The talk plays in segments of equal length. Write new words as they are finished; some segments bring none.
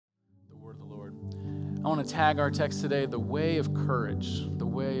I want to tag our text today, the way of courage. The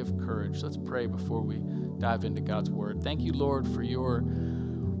way of courage. Let's pray before we dive into God's word. Thank you, Lord, for your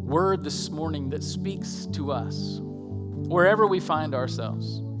word this morning that speaks to us wherever we find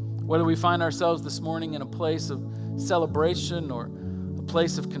ourselves. Whether we find ourselves this morning in a place of celebration or a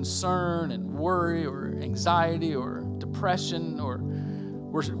place of concern and worry or anxiety or depression, or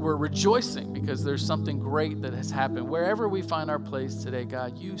we're rejoicing because there's something great that has happened. Wherever we find our place today,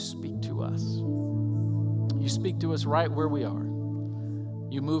 God, you speak to us. You speak to us right where we are.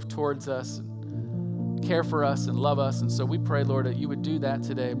 You move towards us and care for us and love us. And so we pray, Lord, that you would do that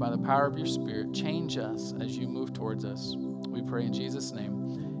today by the power of your Spirit. Change us as you move towards us. We pray in Jesus'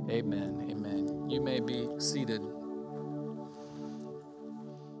 name. Amen. Amen. You may be seated.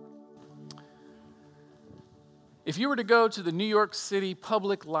 If you were to go to the New York City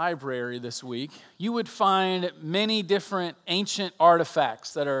Public Library this week, you would find many different ancient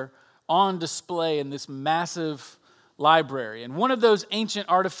artifacts that are on display in this massive library. And one of those ancient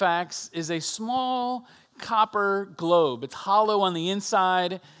artifacts is a small copper globe. It's hollow on the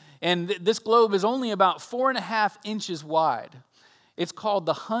inside, and this globe is only about 4.5 inches wide. It's called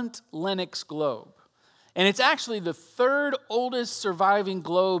the Hunt Lennox globe. And it's actually the third oldest surviving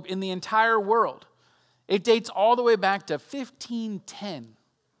globe in the entire world. It dates all the way back to 1510.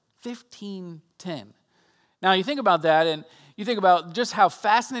 1510. Now, you think about that, and you think about just how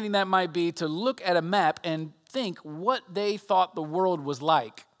fascinating that might be to look at a map and think what they thought the world was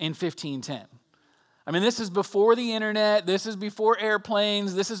like in 1510. I mean, this is before the internet, this is before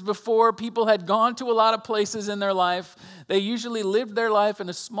airplanes, this is before people had gone to a lot of places in their life. They usually lived their life in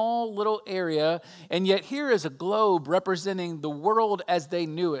a small little area, and yet here is a globe representing the world as they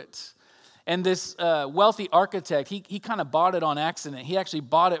knew it. And this wealthy architect, he kind of bought it on accident. He actually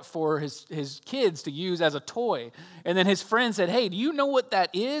bought it for his kids to use as a toy. And then his friend said, hey, do you know what that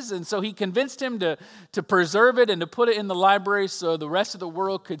is? And so he convinced him to preserve it and to put it in the library so the rest of the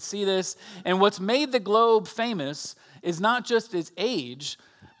world could see this. And what's made the globe famous is not just its age,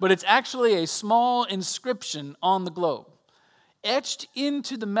 but it's actually a small inscription on the globe. Etched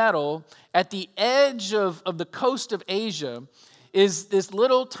into the metal at the edge of the coast of Asia is this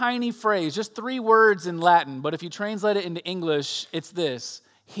little tiny phrase, just 3 words in Latin, but if you translate it into English, it's this: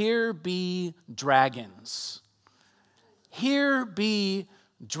 here be dragons. Here be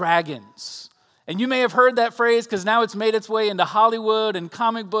dragons. And you may have heard that phrase because now it's made its way into Hollywood and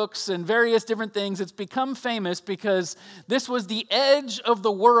comic books and various different things. It's become famous because this was the edge of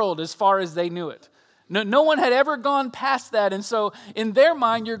the world as far as they knew it. No one had ever gone past that, and so in their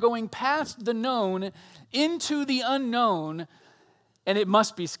mind, you're going past the known into the unknown. And it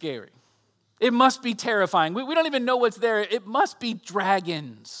must be scary. It must be terrifying. We don't even know what's there. It must be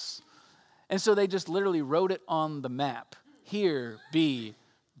dragons. And so they just literally wrote it on the map. Here be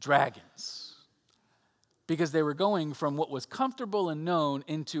dragons. Because they were going from what was comfortable and known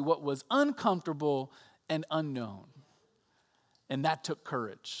into what was uncomfortable and unknown. And that took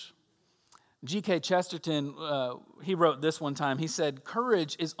courage. G.K. Chesterton, he wrote this one time. He said,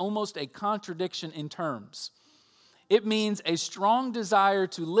 courage is almost a contradiction in terms. It means a strong desire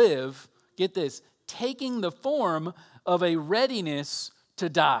to live, get this, taking the form of a readiness to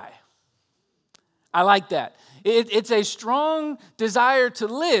die. I like that. It's a strong desire to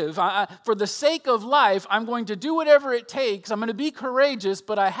live. For the sake of life, I'm going to do whatever it takes. I'm going to be courageous,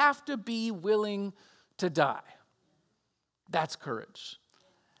 but I have to be willing to die. That's courage.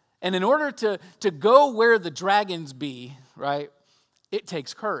 And in order to go where the dragons be, right, it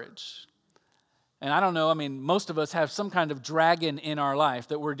takes courage. And I don't know, most of us have some kind of dragon in our life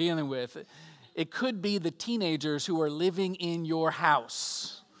that we're dealing with. It could be the teenagers who are living in your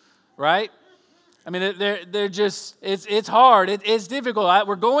house, right? They're just, it's hard, it's difficult.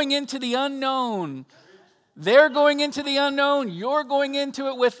 We're going into the unknown. They're going into the unknown, you're going into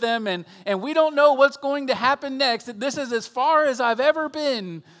it with them, and we don't know what's going to happen next. This is as far as I've ever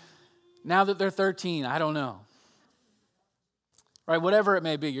been. Now that they're 13, I don't know. Right, whatever it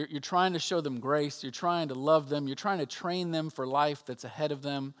may be, you're trying to show them grace, you're trying to love them, you're trying to train them for life that's ahead of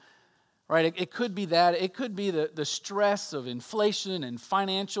them. Right, it could be that, it could be the stress of inflation and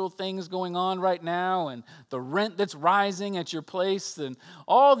financial things going on right now, and the rent that's rising at your place, and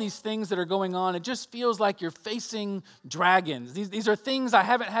all these things that are going on. It just feels like you're facing dragons. These are things I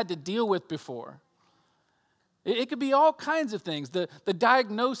haven't had to deal with before. It could be all kinds of things. The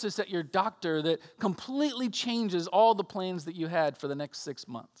diagnosis at your doctor that completely changes all the plans that you had for the next 6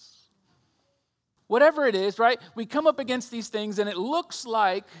 months. Whatever it is, right? We come up against these things and it looks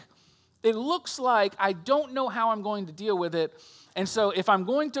like I don't know how I'm going to deal with it. And so if I'm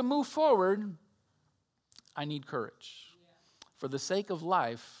going to move forward, I need courage. For the sake of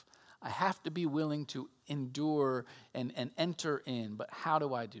life, I have to be willing to endure and enter in. But how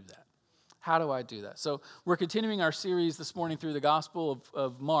do I do that? How do I do that? So we're continuing our series this morning through the Gospel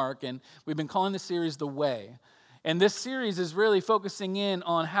of Mark, and we've been calling the series The Way. And this series is really focusing in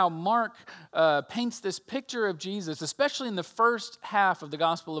on how Mark paints this picture of Jesus, especially in the first half of the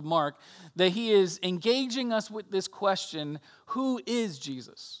Gospel of Mark, that he is engaging us with this question, who is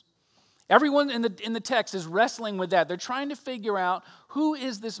Jesus? Everyone in the text is wrestling with that. They're trying to figure out who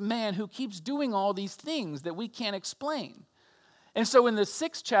is this man who keeps doing all these things that we can't explain. And so in the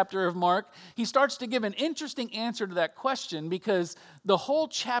 6th chapter of Mark, he starts to give an interesting answer to that question because the whole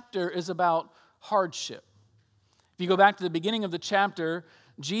chapter is about hardship. If you go back to the beginning of the chapter,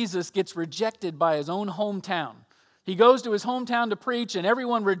 Jesus gets rejected by his own hometown. He goes to his hometown to preach and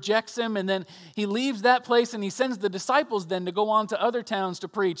everyone rejects him, and then he leaves that place and he sends the disciples then to go on to other towns to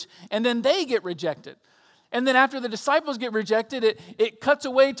preach, and then they get rejected. And then after the disciples get rejected, it cuts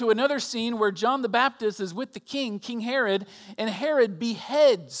away to another scene where John the Baptist is with the king, King Herod, and Herod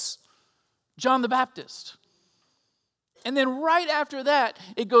beheads John the Baptist. And then right after that,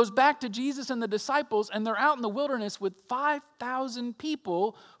 it goes back to Jesus and the disciples, and they're out in the wilderness with 5,000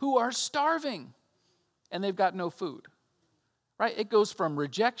 people who are starving, and they've got no food. Right? It goes from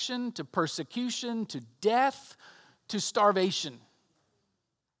rejection to persecution to death to starvation.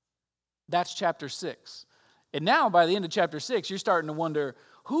 That's chapter 6. And now, by the end of chapter 6, you're starting to wonder,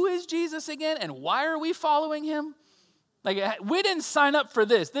 who is Jesus again, and why are we following him? Like, we didn't sign up for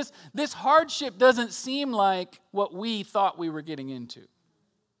this. This hardship doesn't seem like what we thought we were getting into.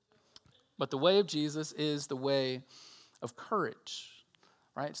 But the way of Jesus is the way of courage,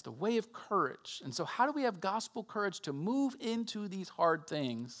 right? It's the way of courage. And so how do we have gospel courage to move into these hard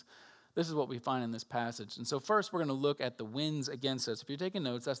things? This is what we find in this passage. And so first, we're going to look at the winds against us. If you're taking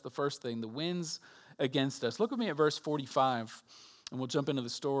notes, that's the first thing, the winds against us. Look with me at verse 45, and we'll jump into the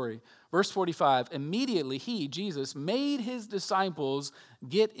story. Verse 45, immediately he, Jesus, made his disciples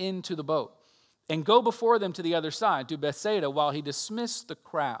get into the boat and go before them to the other side, to Bethsaida, while he dismissed the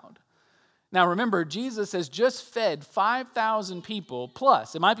crowd. Now remember, Jesus has just fed 5,000 people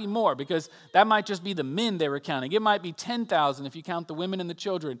plus. It might be more because that might just be the men they were counting. It might be 10,000 if you count the women and the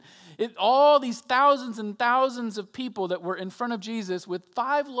children. All these thousands and thousands of people that were in front of Jesus with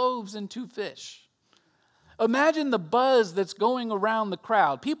 5 loaves and 2 fish. Imagine the buzz that's going around the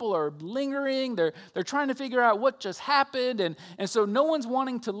crowd. People are lingering. They're trying to figure out what just happened. And so no one's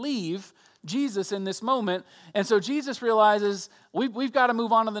wanting to leave Jesus in this moment. And so Jesus realizes we've got to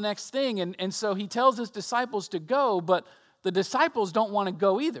move on to the next thing. And so he tells his disciples to go, but the disciples don't want to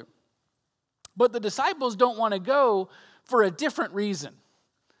go either. But the disciples don't want to go for a different reason.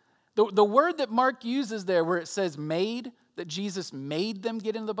 The word that Mark uses there where it says made, that Jesus made them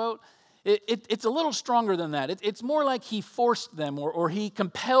get in the boat, it's a little stronger than that. It's more like he forced them or he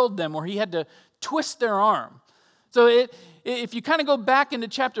compelled them or he had to twist their arm. So if you kind of go back into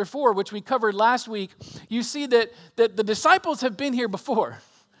chapter 4, which we covered last week, you see that the disciples have been here before.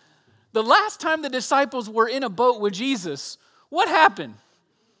 The last time the disciples were in a boat with Jesus, what happened?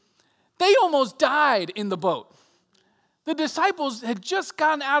 They almost died in the boat. The disciples had just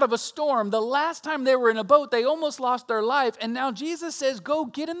gotten out of a storm. The last time they were in a boat, they almost lost their life. And now Jesus says, go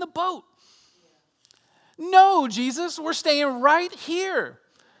get in the boat. No, Jesus, we're staying right here.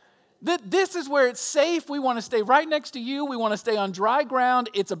 This is where it's safe. We want to stay right next to you. We want to stay on dry ground.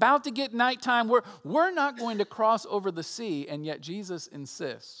 It's about to get nighttime. We're not going to cross over the sea, and yet Jesus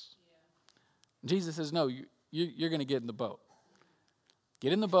insists. Jesus says, no, you're going to get in the boat.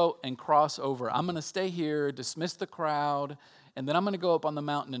 Get in the boat and cross over. I'm going to stay here, dismiss the crowd, and then I'm going to go up on the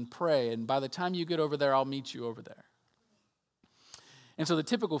mountain and pray. And by the time you get over there, I'll meet you over there. And so the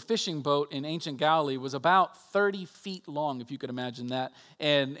typical fishing boat in ancient Galilee was about 30 feet long, if you could imagine that.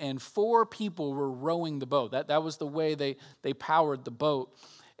 And 4 people were rowing the boat. That was the way they powered the boat.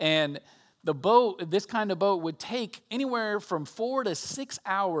 And the boat, this kind of boat, would take anywhere from 4 to 6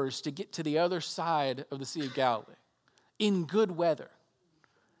 hours to get to the other side of the Sea of Galilee in good weather.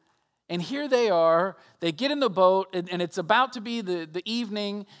 And here they are, they get in the boat, and it's about to be the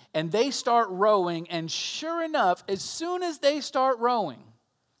evening, and they start rowing, and sure enough, as soon as they start rowing,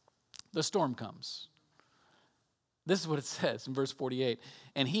 the storm comes. This is what it says in verse 48.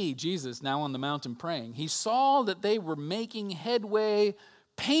 And he, Jesus, now on the mountain praying, he saw that they were making headway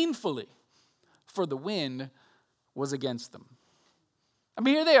painfully, for the wind was against them. I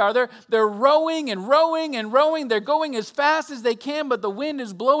mean, here they are. They're rowing and rowing and rowing. They're going as fast as they can, but the wind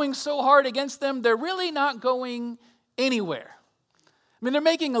is blowing so hard against them, they're really not going anywhere. I mean, they're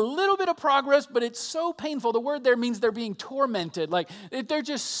making a little bit of progress, but it's so painful. The word there means they're being tormented. Like, they're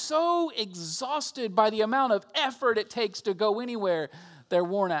just so exhausted by the amount of effort it takes to go anywhere. they're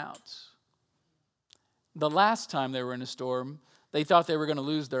worn out. The last time they were in a storm, they thought they were going to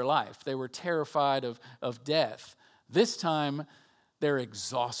lose their life. They were terrified of death. This time, they're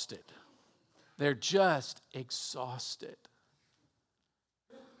exhausted. They're just exhausted.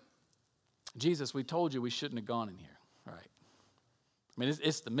 Jesus, we told you we shouldn't have gone in here, right? I mean,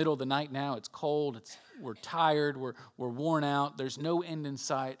 it's the middle of the night now. It's cold. We're tired. We're worn out. There's no end in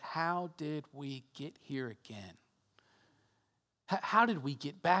sight. How did we get here again? How did we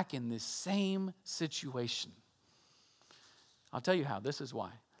get back in this same situation? I'll tell you how. This is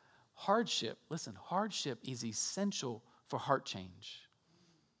why. Hardship is essential for heart change.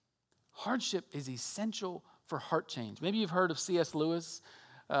 Hardship is essential for heart change. Maybe you've heard of C.S. Lewis.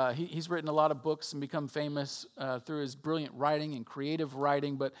 He's written a lot of books and become famous through his brilliant writing and creative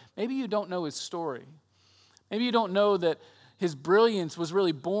writing, but maybe you don't know his story. Maybe you don't know that his brilliance was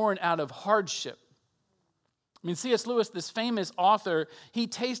really born out of hardship. I mean, C.S. Lewis, this famous author, he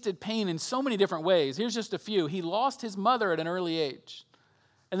tasted pain in so many different ways. Here's just a few. He lost his mother at an early age.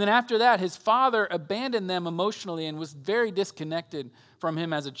 And then after that, his father abandoned them emotionally and was very disconnected from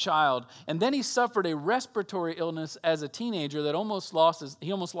him as a child. And then he suffered a respiratory illness as a teenager that he almost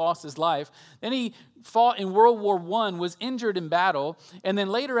lost his life. Then he fought in World War I, was injured in battle. And then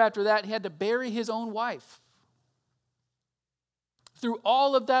later after that, he had to bury his own wife. Through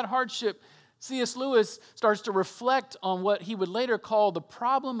all of that hardship, C.S. Lewis starts to reflect on what he would later call the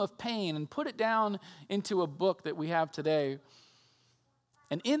problem of pain and put it down into a book that we have today.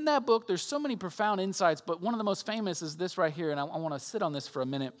 And in that book, there's so many profound insights, but one of the most famous is this right here, and I want to sit on this for a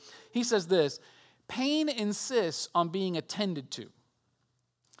minute. He says this: pain insists on being attended to.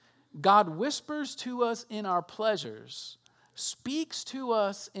 God whispers to us in our pleasures, speaks to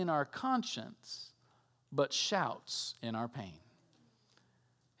us in our conscience, but shouts in our pain.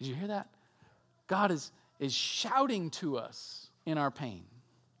 Did you hear that? God is shouting to us in our pain.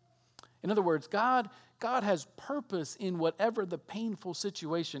 In other words, God has purpose in whatever the painful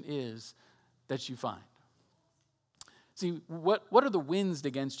situation is that you find. See, what are the winds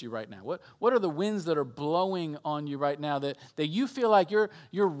against you right now? What are the winds that are blowing on you right now that you feel like you're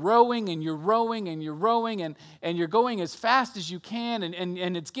rowing and you're rowing and you're rowing and you're going as fast as you can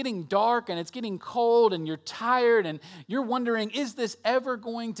and it's getting dark and it's getting cold and you're tired and you're wondering, is this ever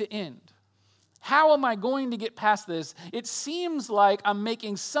going to end? How am I going to get past this? It seems like I'm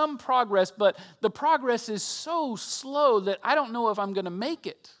making some progress, but the progress is so slow that I don't know if I'm going to make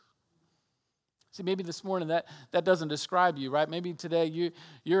it. See, maybe this morning that doesn't describe you, right? Maybe today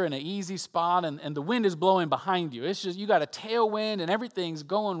you're in an easy spot and the wind is blowing behind you. It's just you got a tailwind and everything's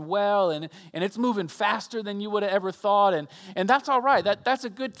going well and it's moving faster than you would have ever thought. And that's all right. That's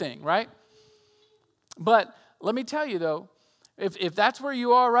a good thing, right? But let me tell you, though, if that's where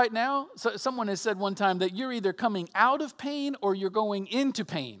you are right now, someone has said one time that you're either coming out of pain or you're going into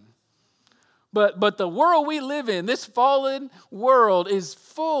pain. But the world we live in, this fallen world, is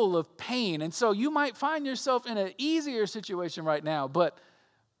full of pain. And so you might find yourself in an easier situation right now, but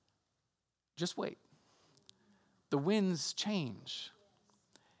just wait. The winds change.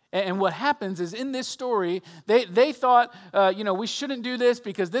 And what happens is in this story, they thought, we shouldn't do this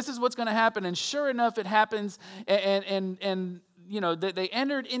because this is what's going to happen. And sure enough, it happens. And they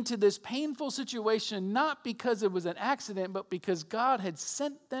entered into this painful situation not because it was an accident, but because God had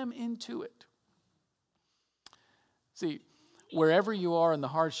sent them into it. See, wherever you are in the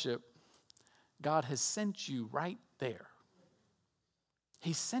hardship, God has sent you right there.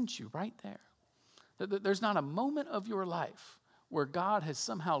 He sent you right there. There's not a moment of your life where God has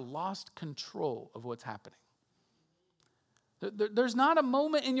somehow lost control of what's happening. There's not a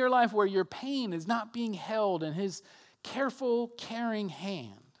moment in your life where your pain is not being held in His careful, caring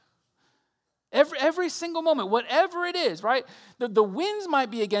hand. Every single moment, whatever it is, right? The winds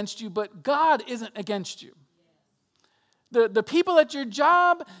might be against you, but God isn't against you. The people at your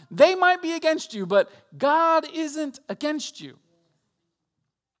job, they might be against you, but God isn't against you.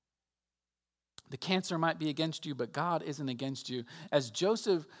 The cancer might be against you, but God isn't against you. As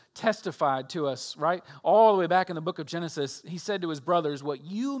Joseph testified to us, right, all the way back in the book of Genesis, he said to his brothers, what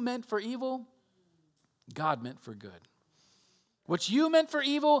you meant for evil, God meant for good. What you meant for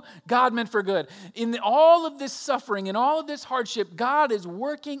evil, God meant for good. In all of this suffering, in all of this hardship, God is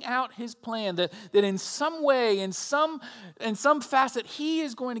working out His plan that in some way, in some facet, He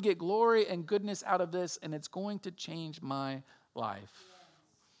is going to get glory and goodness out of this, and it's going to change my life.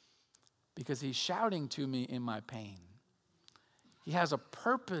 Because He's shouting to me in my pain. He has a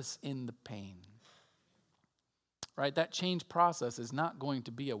purpose in the pain. Right? That change process is not going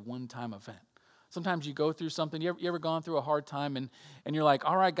to be a one-time event. Sometimes you go through something. You ever gone through a hard time and you're like,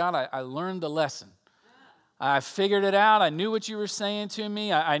 all right, God, I learned the lesson. I figured it out. I knew what you were saying to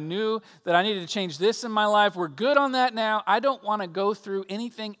me. I knew that I needed to change this in my life. We're good on that now. I don't want to go through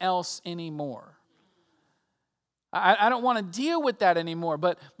anything else anymore. I don't want to deal with that anymore.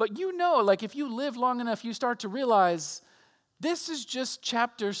 But like if you live long enough, you start to realize this is just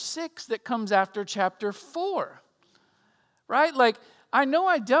chapter 6 that comes after chapter 4. Right? Like, I know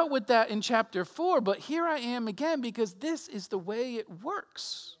I dealt with that in chapter 4, but here I am again because this is the way it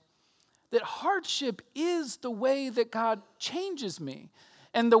works. That hardship is the way that God changes me.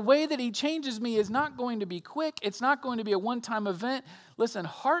 And the way that he changes me is not going to be quick. It's not going to be a one-time event. Listen,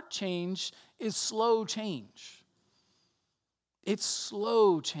 heart change is slow change. It's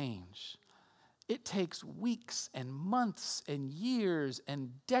slow change. It takes weeks and months and years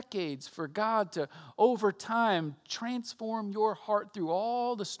and decades for God to, over time, transform your heart through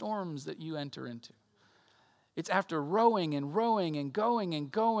all the storms that you enter into. It's after rowing and rowing and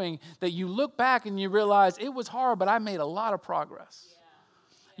going that you look back and you realize it was hard, but I made a lot of progress.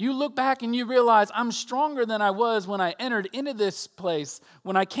 Yeah. You look back and you realize I'm stronger than I was when I entered into this place,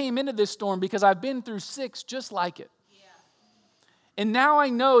 when I came into this storm, because I've been through 6 just like it. And now I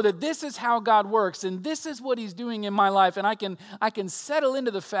know that this is how God works and this is what he's doing in my life. And I can settle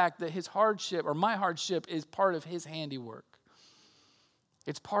into the fact that his hardship or my hardship is part of his handiwork.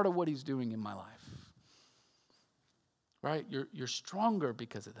 It's part of what he's doing in my life. Right? You're stronger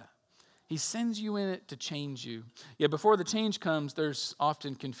because of that. He sends you in it to change you. Yeah, before the change comes, there's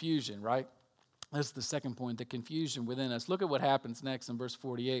often confusion, right? That's the second point, the confusion within us. Look at what happens next in verse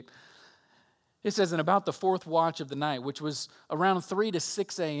 48. It says, and about the 4th watch of the night, which was around 3 to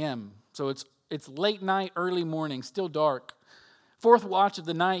 6 a.m. So it's late night, early morning, still dark. 4th watch of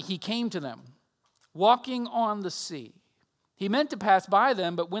the night, he came to them, walking on the sea. He meant to pass by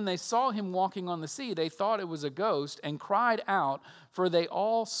them, but when they saw him walking on the sea, they thought it was a ghost and cried out, for they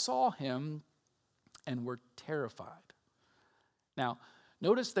all saw him and were terrified. Now,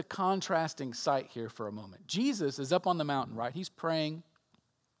 notice the contrasting sight here for a moment. Jesus is up on the mountain, right? He's praying.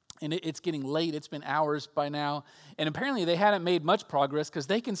 And it's getting late. It's been hours by now. And apparently they hadn't made much progress because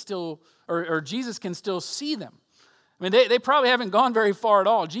they can still, or Jesus can still see them. I mean, they probably haven't gone very far at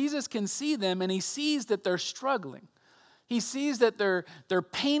all. Jesus can see them and he sees that they're struggling. He sees that they're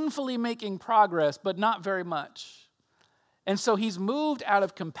painfully making progress, but not very much. And so he's moved out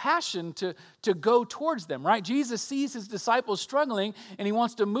of compassion to go towards them, right? Jesus sees his disciples struggling and he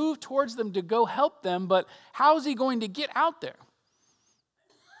wants to move towards them to go help them. But how is he going to get out there?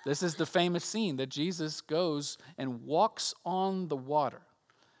 This is the famous scene that Jesus goes and walks on the water.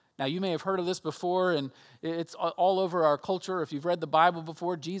 Now, you may have heard of this before, and it's all over our culture. If you've read the Bible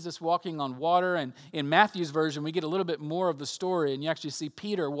before, Jesus walking on water. And in Matthew's version, we get a little bit more of the story, and you actually see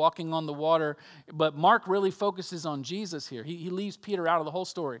Peter walking on the water. But Mark really focuses on Jesus here. He leaves Peter out of the whole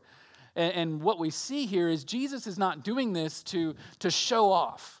story. And what we see here is Jesus is not doing this to show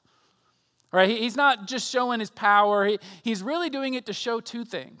off. Right? He's not just showing his power. He's really doing it to show 2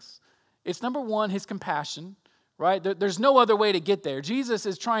 things. It's number 1, his compassion, right? There's no other way to get there. Jesus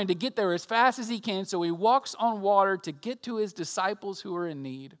is trying to get there as fast as he can, so he walks on water to get to his disciples who are in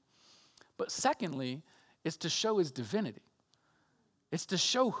need. But secondly, it's to show his divinity. It's to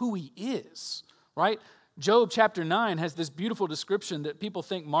show who he is, right? Job chapter 9 has this beautiful description that people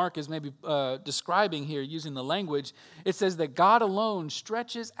think Mark is maybe describing here using the language. It says that God alone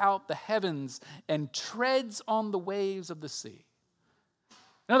stretches out the heavens and treads on the waves of the sea.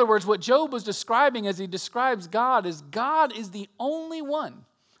 In other words, what Job was describing as he describes God is the only one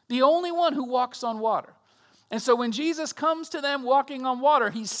who walks on water. And so when Jesus comes to them walking on water,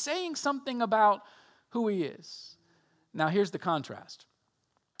 he's saying something about who he is. Now here's the contrast.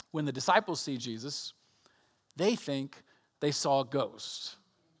 When the disciples see Jesus, they think they saw a ghost.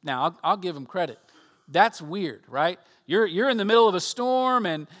 Now, I'll give them credit. That's weird, right? You're in the middle of a storm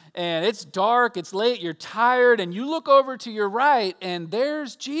and it's dark, it's late, you're tired, and you look over to your right and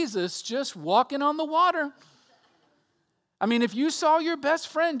there's Jesus just walking on the water. I mean, if you saw your best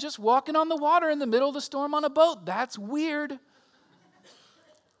friend just walking on the water in the middle of the storm on a boat, that's weird.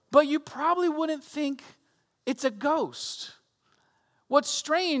 But you probably wouldn't think it's a ghost. What's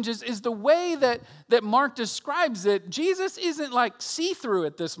strange is the way that Mark describes it. Jesus isn't like see-through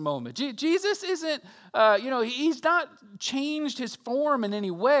at this moment. Jesus isn't, he's not changed his form in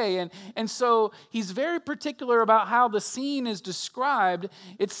any way. And so he's very particular about how the scene is described.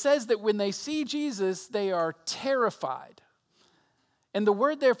 It says that when they see Jesus, they are terrified. And the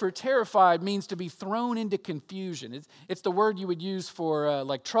word there for terrified means to be thrown into confusion. It's the word you would use for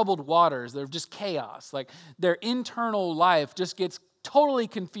like troubled waters. They're just chaos. Like their internal life just gets totally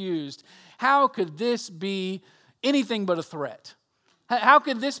confused. How could this be anything but a threat? How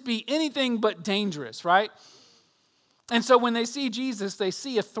could this be anything but dangerous, right? And so when they see Jesus, they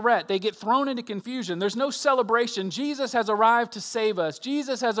see a threat. They get thrown into confusion. There's no celebration. Jesus has arrived to save us.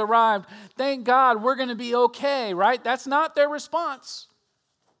 Jesus has arrived. Thank God we're going to be okay, right? That's not their response.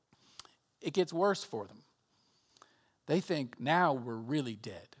 It gets worse for them. They think now we're really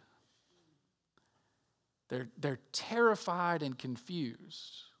dead. They're terrified and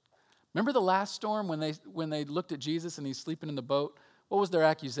confused. Remember the last storm when they looked at Jesus and he's sleeping in the boat? What was their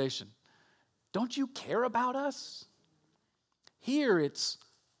accusation? Don't you care about us? Here it's,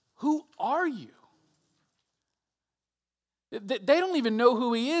 who are you? They don't even know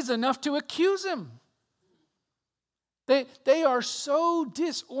who he is enough to accuse him. They are so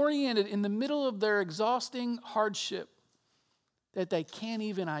disoriented in the middle of their exhausting hardship that they can't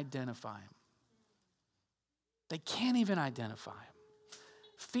even identify him. They can't even identify him.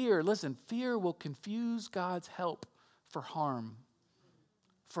 Fear will confuse God's help for harm.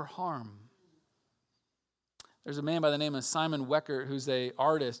 For harm. There's a man by the name of Simon Wecker who's an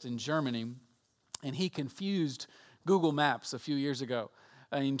artist in Germany, and he confused Google Maps a few years ago.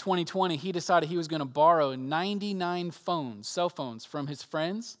 In 2020, he decided he was going to borrow 99 cell phones from his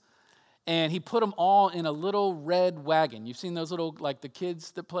friends, and he put them all in a little red wagon. You've seen those little, like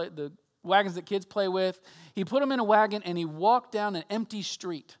the wagons that kids play with. He put them in a wagon, and he walked down an empty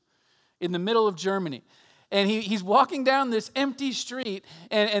street in the middle of Germany. And he's walking down this empty street,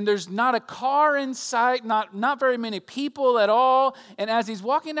 and there's not a car in sight, not very many people at all. And as he's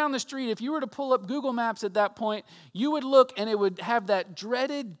walking down the street, if you were to pull up Google Maps at that point, you would look and it would have that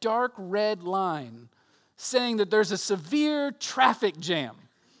dreaded dark red line saying that there's a severe traffic jam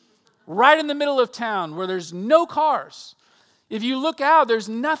right in the middle of town where there's no cars. If you look out, there's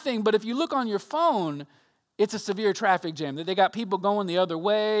nothing, but if you look on your phone, it's a severe traffic jam. They got people going the other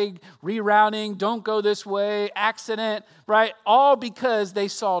way, rerouting, don't go this way, accident, right? All because they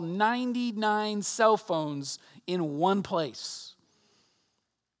saw 99 cell phones in one place.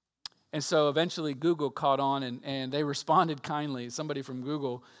 And so eventually Google caught on and they responded kindly. Somebody from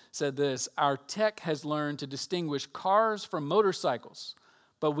Google said this: our tech has learned to distinguish cars from motorcycles,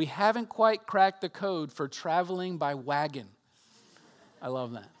 but we haven't quite cracked the code for traveling by wagon. I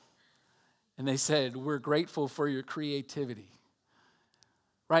love that. And they said, we're grateful for your creativity.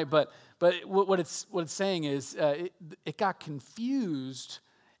 Right? But what it's saying is it got confused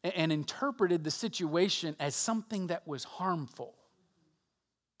and interpreted the situation as something that was harmful.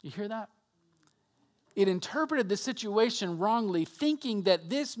 You hear that? It interpreted the situation wrongly, thinking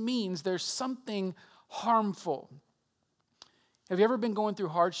that this means there's something harmful. Have you ever been going through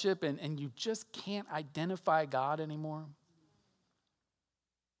hardship and you just can't identify God anymore?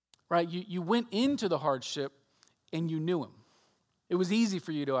 Right? You went into the hardship and you knew him. It was easy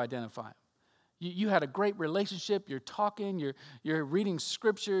for you to identify him. You had a great relationship. You're talking, you're reading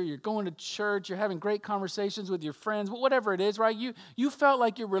scripture, you're going to church, you're having great conversations with your friends, whatever it is, right? You felt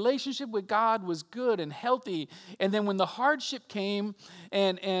like your relationship with God was good and healthy. And then when the hardship came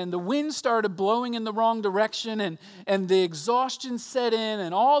and the wind started blowing in the wrong direction and the exhaustion set in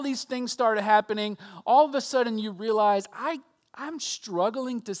and all these things started happening, all of a sudden you realize, I'm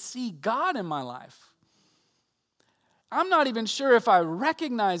struggling to see God in my life. I'm not even sure if I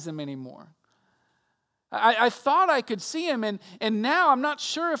recognize him anymore. I thought I could see him, and now I'm not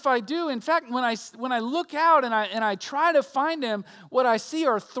sure if I do. In fact, when I look out and I try to find him, what I see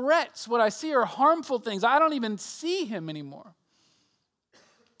are threats. What I see are harmful things. I don't even see him anymore.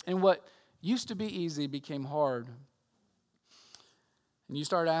 And what used to be easy became hard. And you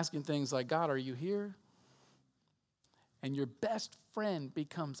start asking things like, God, are you here? And your best friend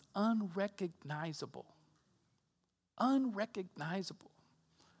becomes unrecognizable. Unrecognizable.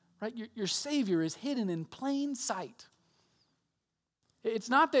 Right? Your Savior is hidden in plain sight. It's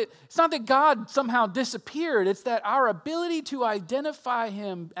not that God somehow disappeared. It's that our ability to identify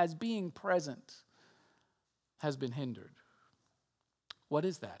him as being present has been hindered. What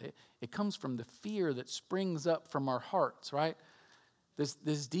is that? It comes from the fear that springs up from our hearts, right?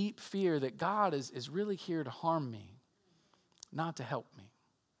 This deep fear that God is really here to harm me, not to help me.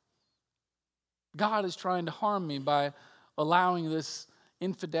 God is trying to harm me by allowing this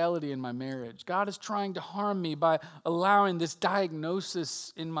infidelity in my marriage. God is trying to harm me by allowing this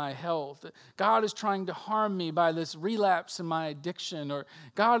diagnosis in my health. God is trying to harm me by this relapse in my addiction, or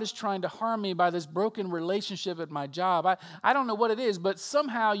God is trying to harm me by this broken relationship at my job. I don't know what it is, but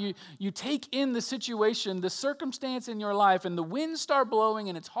somehow you take in the situation, the circumstance in your life, and the winds start blowing,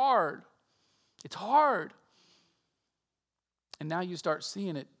 and it's hard. It's hard. And now you start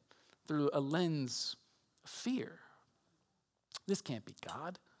seeing it through a lens of fear. This can't be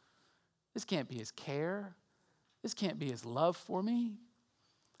God. This can't be his care. This can't be his love for me.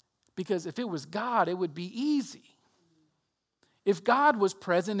 Because if it was God, it would be easy. If God was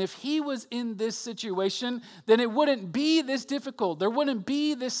present, if he was in this situation, then it wouldn't be this difficult. There wouldn't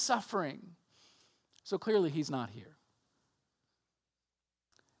be this suffering. So clearly he's not here.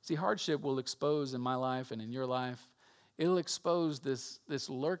 See, hardship will expose in my life and in your life, it'll expose this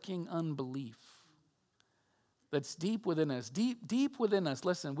lurking unbelief that's deep within us. Deep within us.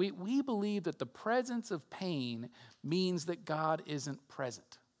 Listen, we believe that the presence of pain means that God isn't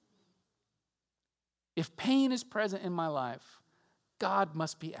present. If pain is present in my life, God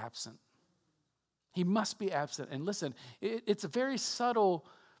must be absent. He must be absent. And listen, it's a very subtle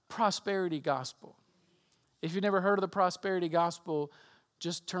prosperity gospel. If you've never heard of the prosperity gospel,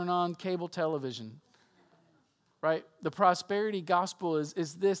 just turn on cable television. Right? The prosperity gospel is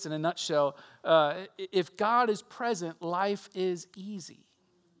this in a nutshell. If God is present, life is easy.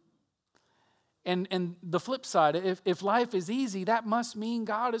 And the flip side, if life is easy, that must mean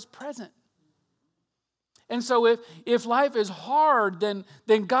God is present. And so if life is hard, then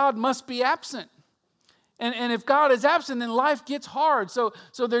God must be absent. And if God is absent, then life gets hard. So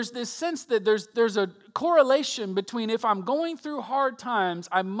there's this sense that there's a correlation between if I'm going through hard times,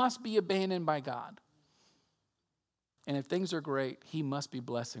 I must be abandoned by God. And if things are great, he must be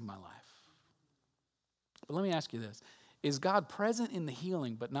blessing my life. But let me ask you this. Is God present in the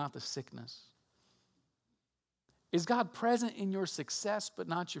healing but not the sickness? Is God present in your success but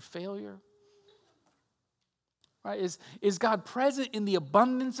not your failure? Right? Is God present in the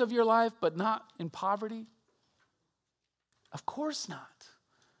abundance of your life, but not in poverty? Of course not.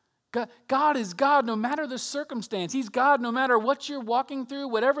 God is God no matter the circumstance. He's God no matter what you're walking through,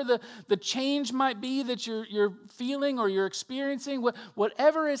 whatever the change might be that you're feeling or you're experiencing.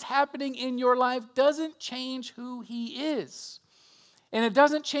 Whatever is happening in your life doesn't change who he is. And it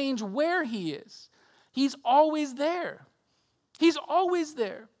doesn't change where he is. He's always there. He's always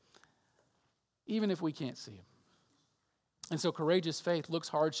there, even if we can't see him. And so courageous faith looks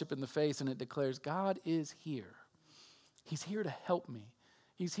hardship in the face and it declares, God is here. He's here to help me.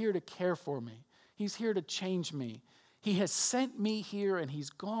 He's here to care for me. He's here to change me. He has sent me here and he's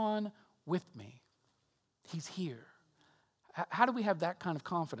gone with me. He's here. How do we have that kind of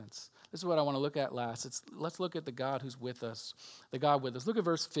confidence? This is what I want to look at last. Let's look at the God who's with us, the God with us. Look at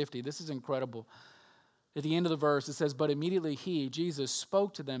verse 50. This is incredible. At the end of the verse, it says, but immediately he, Jesus,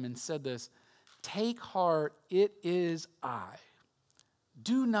 spoke to them and said this, take heart, it is I.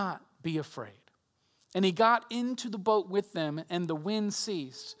 Do not be afraid. And he got into the boat with them, and the wind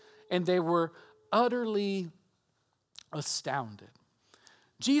ceased, and they were utterly astounded.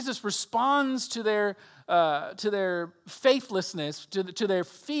 Jesus responds to their faithlessness, to their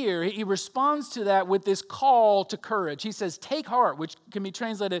fear. He responds to that with this call to courage. He says, take heart, which can be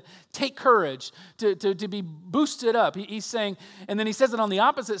translated, take courage, to be boosted up. He's saying, and then he says it on the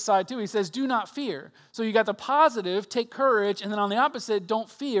opposite side too. He says, do not fear. So you got the positive, take courage, and then on the opposite, don't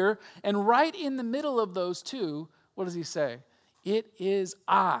fear. And right in the middle of those two, what does he say? It is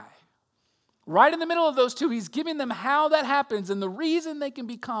I. Right in the middle of those two, he's giving them how that happens and the reason they can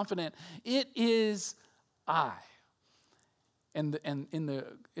be confident. It is I. And in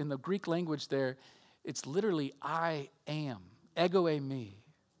the Greek language there, it's literally I am, ego eimi.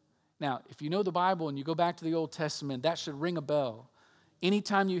 Now, if you know the Bible and you go back to the Old Testament, that should ring a bell.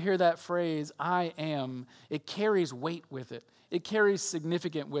 Anytime you hear that phrase, I am, it carries weight with it. It carries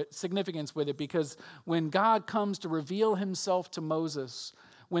significance with it because when God comes to reveal himself to Moses,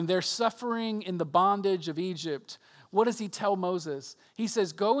 when they're suffering in the bondage of Egypt, what does he tell Moses? He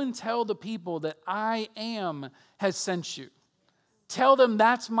says, go and tell the people that I am has sent you. Tell them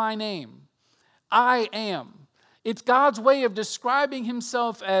that's my name. I am. It's God's way of describing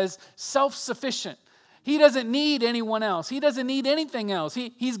himself as self-sufficient. He doesn't need anyone else. He doesn't need anything else.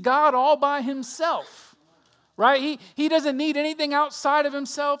 He's God all by himself. Right? He doesn't need anything outside of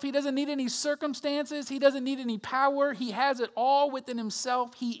himself. He doesn't need any circumstances. He doesn't need any power. He has it all within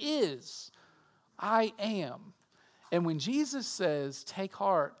himself. He is. I am. And when Jesus says, take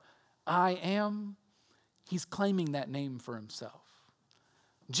heart, I am, he's claiming that name for himself.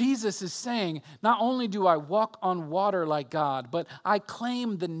 Jesus is saying, not only do I walk on water like God, but I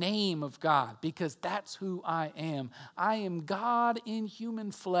claim the name of God because that's who I am. I am God in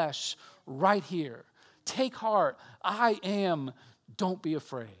human flesh right here. Take heart, I am, don't be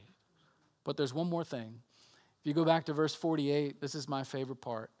afraid. But there's one more thing. If you go back to verse 48, this is my favorite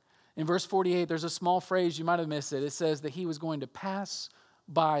part. In verse 48, there's a small phrase, you might have missed it. It says that he was going to pass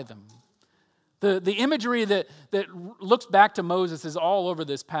by them. The imagery that looks back to Moses is all over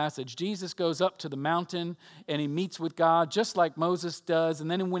this passage. Jesus goes up to the mountain and he meets with God just like Moses does. And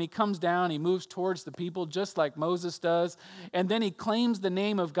then when he comes down, he moves towards the people just like Moses does. And then he claims the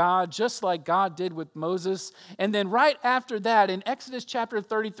name of God just like God did with Moses. And then right after that, in Exodus chapter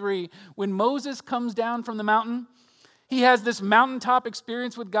 33, when Moses comes down from the mountain, he has this mountaintop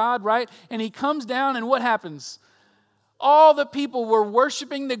experience with God, right? And he comes down and what happens? All the people were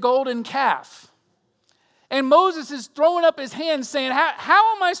worshiping the golden calf. And Moses is throwing up his hands saying,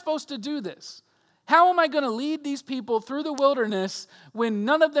 how am I supposed to do this? How am I going to lead these people through the wilderness when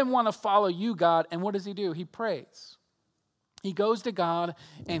none of them want to follow you, God? And what does he do? He prays. He goes to God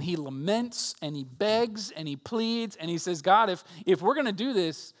and he laments and he begs and he pleads and he says, God, if we're going to do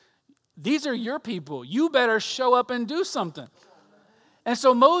this, these are your people. You better show up and do something. And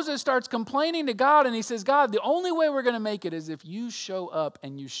so Moses starts complaining to God and he says, God, the only way we're going to make it is if you show up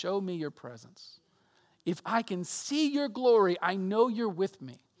and you show me your presence. If I can see your glory, I know you're with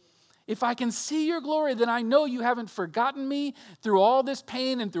me. If I can see your glory, then I know you haven't forgotten me through all this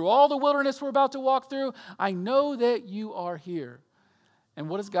pain and through all the wilderness we're about to walk through. I know that you are here. And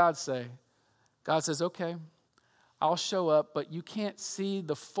what does God say? God says, okay, I'll show up, but you can't see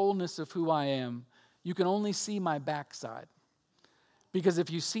the fullness of who I am. You can only see my backside. Because if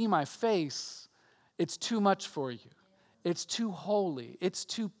you see my face, it's too much for you. It's too holy. It's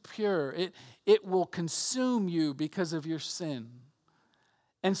too pure. It will consume you because of your sin.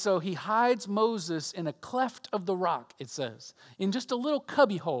 And so he hides Moses in a cleft of the rock, it says, in just a little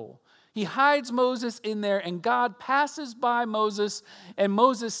cubby hole. He hides Moses in there, and God passes by Moses, and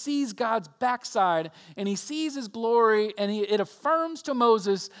Moses sees God's backside, and he sees his glory, and it affirms to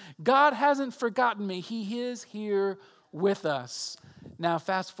Moses, God hasn't forgotten me. He is here with us. Now,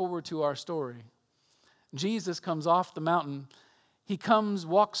 fast forward to our story. Jesus comes off the mountain. He comes,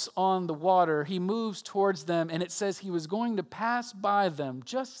 walks on the water. He moves towards them, and it says he was going to pass by them,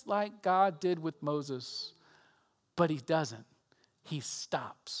 just like God did with Moses. But he doesn't. He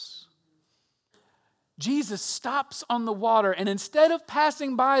stops. Jesus stops on the water, and instead of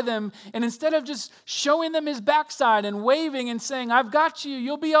passing by them, and instead of just showing them his backside and waving and saying, I've got you,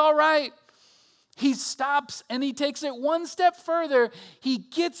 you'll be all right, he stops and he takes it one step further. He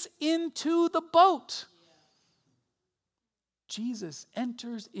gets into the boat. Jesus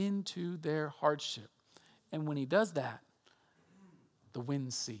enters into their hardship. And when he does that, the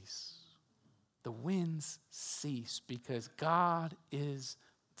winds cease. The winds cease because God is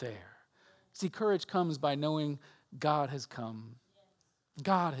there. See, courage comes by knowing God has come.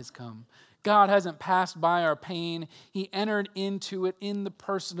 God has come. God hasn't passed by our pain. He entered into it in the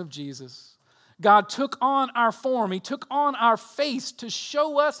person of Jesus. God took on our form. He took on our face to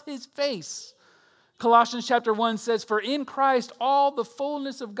show us his face. Colossians chapter 1 says, for in Christ all the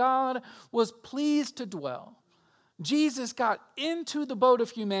fullness of God was pleased to dwell. Jesus got into the boat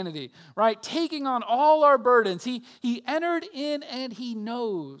of humanity, right? Taking on all our burdens. He entered in and he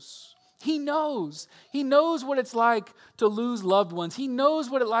knows. He knows. He knows what it's like to lose loved ones. He knows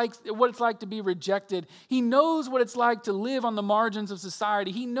what it's like to be rejected. He knows what it's like to live on the margins of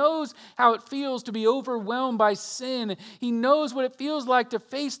society. He knows how it feels to be overwhelmed by sin. He knows what it feels like to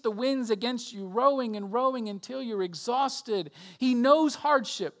face the winds against you, rowing and rowing until you're exhausted. He knows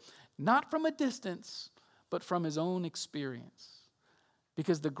hardship, not from a distance, but from his own experience.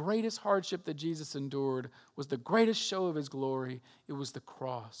 Because the greatest hardship that Jesus endured was the greatest show of his glory. It was the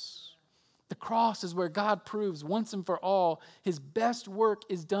cross. The cross is where God proves once and for all his best work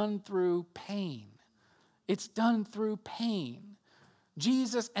is done through pain. It's done through pain.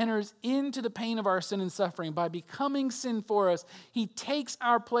 Jesus enters into the pain of our sin and suffering by becoming sin for us. He takes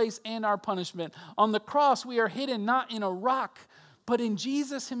our place and our punishment. On the cross, we are hidden not in a rock, but in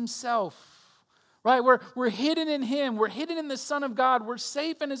Jesus himself. Right? We're hidden in him. We're hidden in the Son of God. We're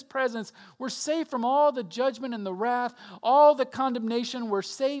safe in his presence. We're safe from all the judgment and the wrath, all the condemnation. We're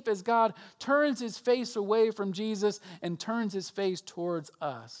safe as God turns his face away from Jesus and turns his face towards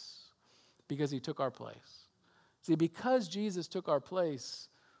us because he took our place. See, because Jesus took our place,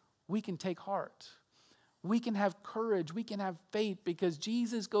 we can take heart. We can have courage. We can have faith because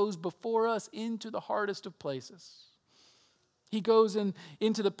Jesus goes before us into the hardest of places. He goes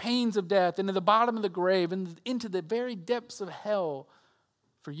into the pains of death, into the bottom of the grave, and into the very depths of hell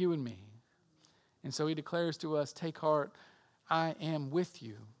for you and me. And so he declares to us, take heart, I am with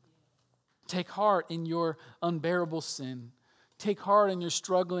you. Take heart in your unbearable sin. Take heart in your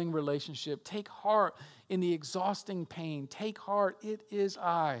struggling relationship. Take heart in the exhausting pain. Take heart, it is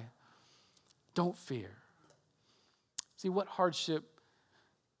I. Don't fear. See, what hardship,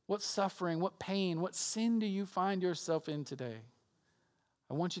 what suffering, what pain, what sin do you find yourself in today?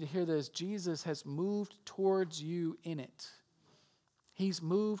 I want you to hear this. Jesus has moved towards you in it. He's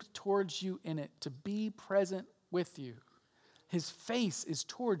moved towards you in it to be present with you. His face is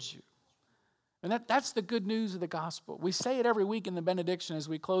towards you. And that's the good news of the gospel. We say it every week in the benediction as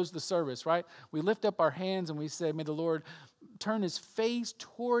we close the service, right? We lift up our hands and we say, may the Lord turn his face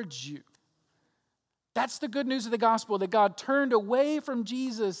towards you. That's the good news of the gospel, that God turned away from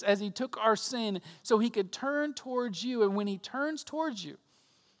Jesus as he took our sin so he could turn towards you. And when he turns towards you,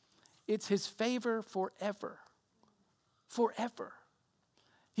 it's his favor forever. Forever.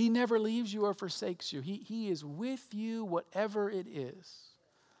 He never leaves you or forsakes you. He is with you, whatever it is.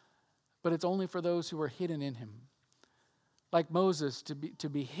 But it's only for those who are hidden in him. Like Moses, to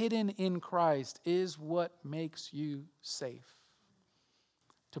be hidden in Christ is what makes you safe.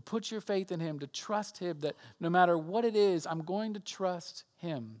 To put your faith in him, to trust him, that no matter what it is, I'm going to trust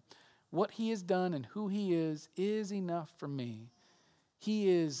him. What he has done and who he is enough for me. He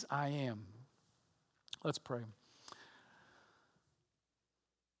is, I am. Let's pray.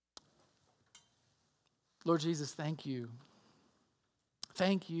 Lord Jesus, thank you.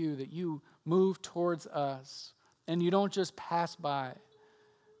 Thank you that you move towards us and you don't just pass by.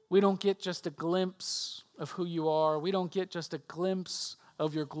 We don't get just a glimpse of who you are. We don't get just a glimpse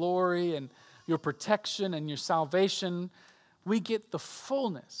of your glory and your protection and your salvation. We get the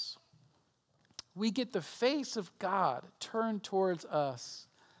fullness. We get the face of God turned towards us,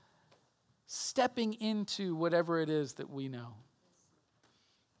 stepping into whatever it is that we know.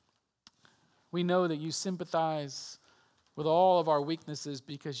 We know that you sympathize with all of our weaknesses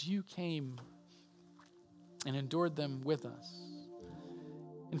because you came and endured them with us.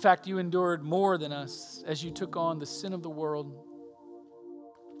 In fact, you endured more than us as you took on the sin of the world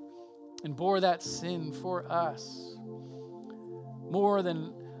and bore that sin for us. More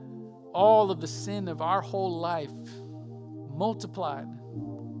than all of the sin of our whole life, multiplied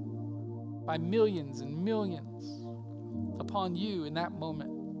by millions and millions upon you in that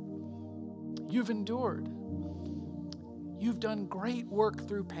moment. You've endured. You've done great work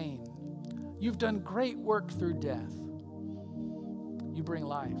through pain. You've done great work through death. You bring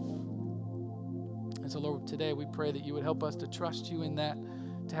life. And so, Lord, today we pray that you would help us to trust you in that,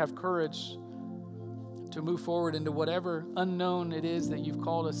 to have courage to move forward into whatever unknown it is that you've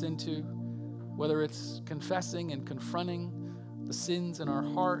called us into, whether it's confessing and confronting the sins in our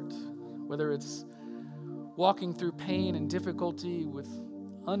heart, whether it's walking through pain and difficulty with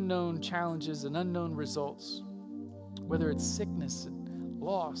unknown challenges and unknown results, whether it's sickness and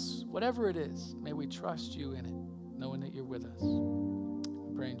loss, whatever it is, may we trust you in it, knowing that you're with us.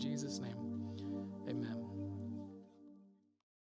 We pray in Jesus' name.